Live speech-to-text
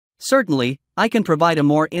Certainly, I can provide a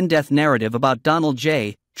more in-depth narrative about Donald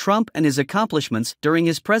J. Trump and his accomplishments during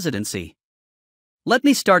his presidency. Let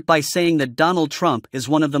me start by saying that Donald Trump is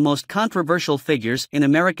one of the most controversial figures in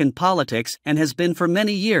American politics and has been for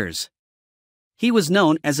many years. He was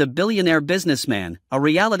known as a billionaire businessman, a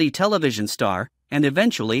reality television star, and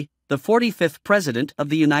eventually, the 45th President of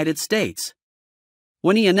the United States.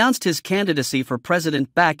 When he announced his candidacy for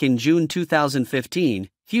president back in June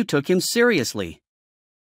 2015, few took him seriously.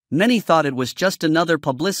 Many thought it was just another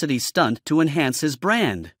publicity stunt to enhance his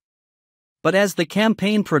brand. But as the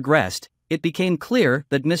campaign progressed, it became clear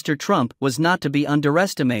that Mr. Trump was not to be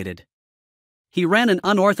underestimated. He ran an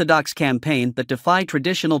unorthodox campaign that defied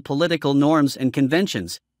traditional political norms and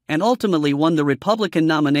conventions, and ultimately won the Republican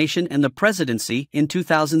nomination and the presidency in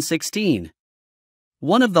 2016.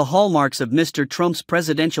 One of the hallmarks of Mr. Trump's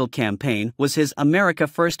presidential campaign was his America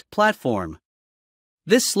First platform.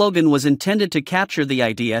 This slogan was intended to capture the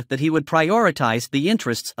idea that he would prioritize the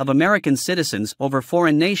interests of American citizens over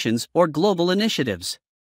foreign nations or global initiatives.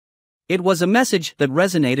 It was a message that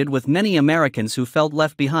resonated with many Americans who felt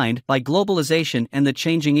left behind by globalization and the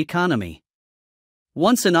changing economy.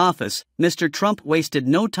 Once in office, Mr. Trump wasted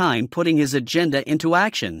no time putting his agenda into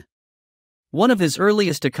action. One of his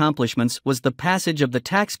earliest accomplishments was the passage of the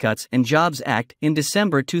Tax Cuts and Jobs Act in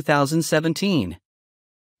December 2017.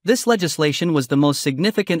 This legislation was the most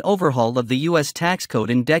significant overhaul of the U.S. tax code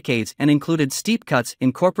in decades and included steep cuts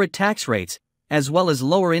in corporate tax rates, as well as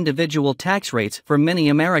lower individual tax rates for many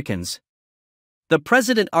Americans. The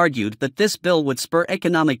president argued that this bill would spur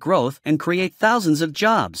economic growth and create thousands of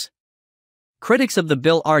jobs. Critics of the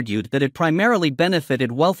bill argued that it primarily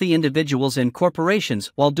benefited wealthy individuals and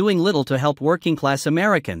corporations while doing little to help working-class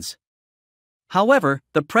Americans. However,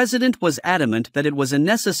 the president was adamant that it was a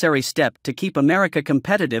necessary step to keep America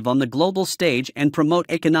competitive on the global stage and promote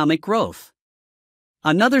economic growth.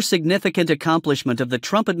 Another significant accomplishment of the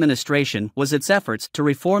Trump administration was its efforts to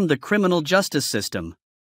reform the criminal justice system.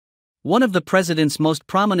 One of the president's most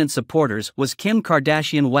prominent supporters was Kim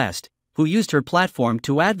Kardashian West, who used her platform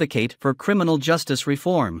to advocate for criminal justice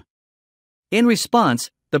reform. In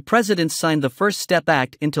response, the president signed the First Step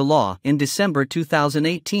Act into law in December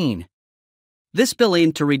 2018. This bill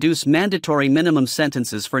aimed to reduce mandatory minimum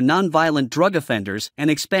sentences for nonviolent drug offenders and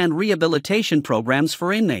expand rehabilitation programs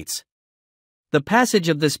for inmates. The passage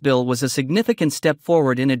of this bill was a significant step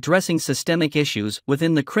forward in addressing systemic issues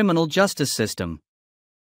within the criminal justice system.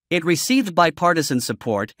 It received bipartisan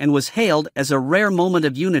support and was hailed as a rare moment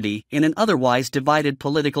of unity in an otherwise divided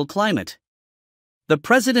political climate. The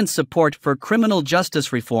president's support for criminal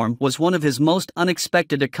justice reform was one of his most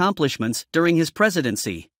unexpected accomplishments during his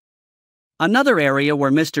presidency. Another area where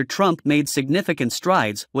Mr. Trump made significant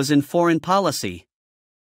strides was in foreign policy.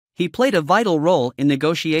 He played a vital role in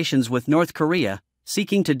negotiations with North Korea,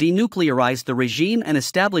 seeking to denuclearize the regime and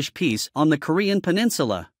establish peace on the Korean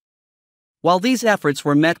peninsula. While these efforts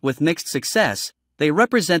were met with mixed success, they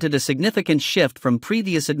represented a significant shift from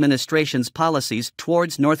previous administrations' policies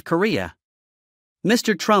towards North Korea.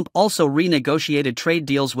 Mr. Trump also renegotiated trade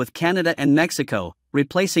deals with Canada and Mexico,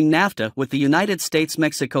 replacing NAFTA with the United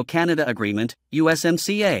States-Mexico-Canada Agreement,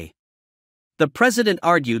 USMCA. The president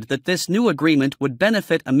argued that this new agreement would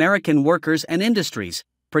benefit American workers and industries,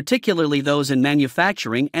 particularly those in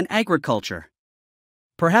manufacturing and agriculture.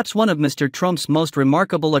 Perhaps one of Mr. Trump's most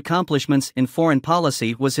remarkable accomplishments in foreign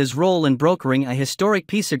policy was his role in brokering a historic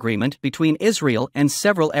peace agreement between Israel and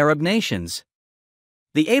several Arab nations.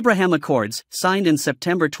 The Abraham Accords, signed in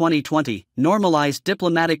September 2020, normalized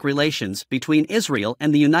diplomatic relations between Israel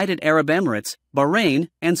and the United Arab Emirates, Bahrain,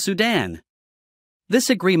 and Sudan. This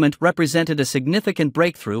agreement represented a significant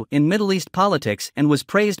breakthrough in Middle East politics and was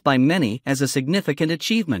praised by many as a significant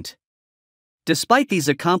achievement. Despite these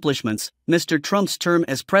accomplishments, Mr. Trump's term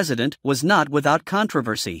as president was not without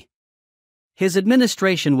controversy. His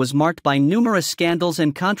administration was marked by numerous scandals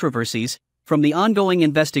and controversies, from the ongoing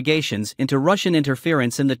investigations into Russian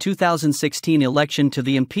interference in the 2016 election to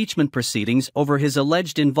the impeachment proceedings over his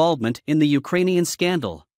alleged involvement in the Ukrainian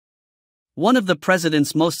scandal. One of the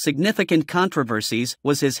president's most significant controversies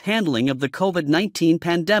was his handling of the COVID-19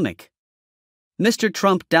 pandemic. Mr.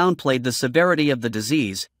 Trump downplayed the severity of the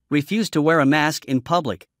disease, refused to wear a mask in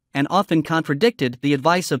public, and often contradicted the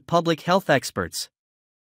advice of public health experts.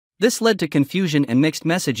 This led to confusion and mixed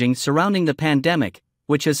messaging surrounding the pandemic,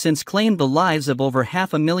 which has since claimed the lives of over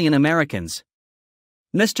 500,000 Americans.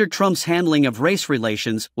 Mr. Trump's handling of race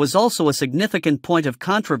relations was also a significant point of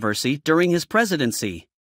controversy during his presidency.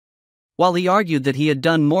 While he argued that he had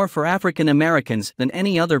done more for African Americans than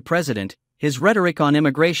any other president, his rhetoric on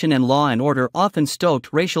immigration and law and order often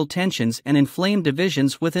stoked racial tensions and inflamed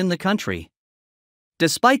divisions within the country.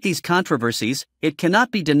 Despite these controversies, it cannot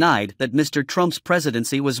be denied that Mr. Trump's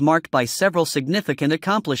presidency was marked by several significant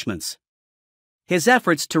accomplishments. His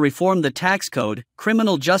efforts to reform the tax code,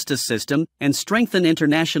 criminal justice system, and strengthen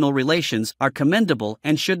international relations are commendable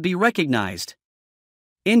and should be recognized.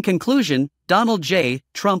 In conclusion, Donald J.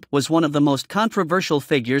 Trump was one of the most controversial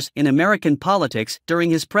figures in American politics during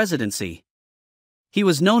his presidency. He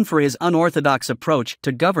was known for his unorthodox approach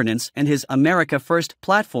to governance and his America First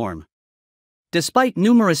platform. Despite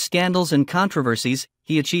numerous scandals and controversies,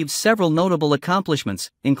 he achieved several notable accomplishments,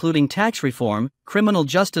 including tax reform, criminal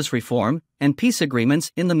justice reform, and peace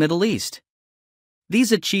agreements in the Middle East.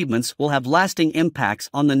 These achievements will have lasting impacts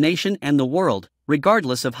on the nation and the world,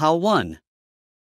 regardless of how one